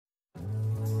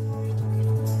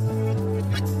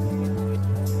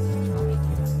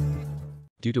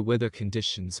due to weather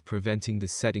conditions preventing the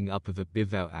setting up of a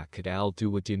bivouac at Al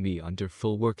Duwadimi under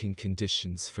full working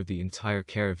conditions for the entire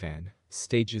caravan.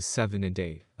 Stages 7 and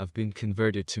 8 have been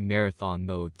converted to marathon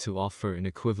mode to offer an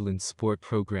equivalent sport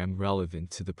program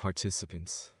relevant to the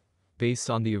participants. Based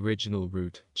on the original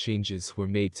route, changes were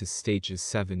made to stages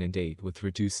 7 and 8 with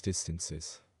reduced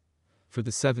distances. For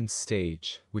the 7th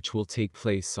stage, which will take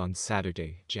place on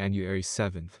Saturday, January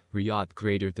 7th, Riyadh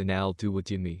greater than Al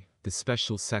Duwadimi, the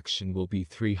special section will be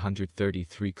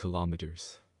 333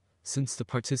 kilometers. Since the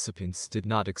participants did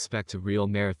not expect a real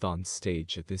marathon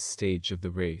stage at this stage of the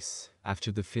race,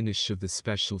 after the finish of the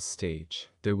special stage,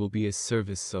 there will be a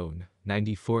service zone,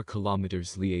 94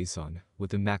 kilometers liaison,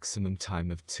 with a maximum time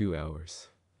of 2 hours.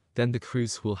 Then the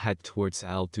crews will head towards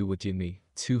Al Duwadimi,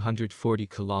 240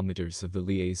 kilometers of the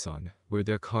liaison, where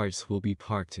their cars will be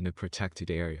parked in a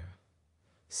protected area.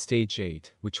 Stage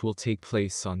 8, which will take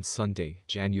place on Sunday,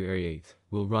 January 8th,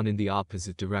 will run in the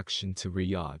opposite direction to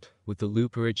Riyadh, with the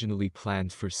loop originally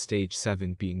planned for Stage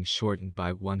 7 being shortened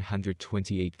by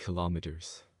 128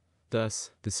 kilometers.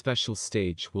 Thus, the special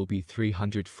stage will be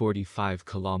 345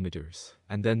 kilometers,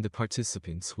 and then the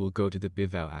participants will go to the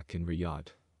bivouac in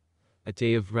Riyadh. A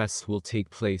day of rest will take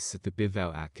place at the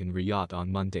bivouac in Riyadh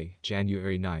on Monday,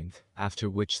 January 9th, after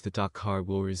which the Dakar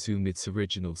will resume its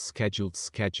original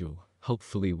schedule,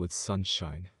 hopefully with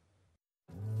sunshine.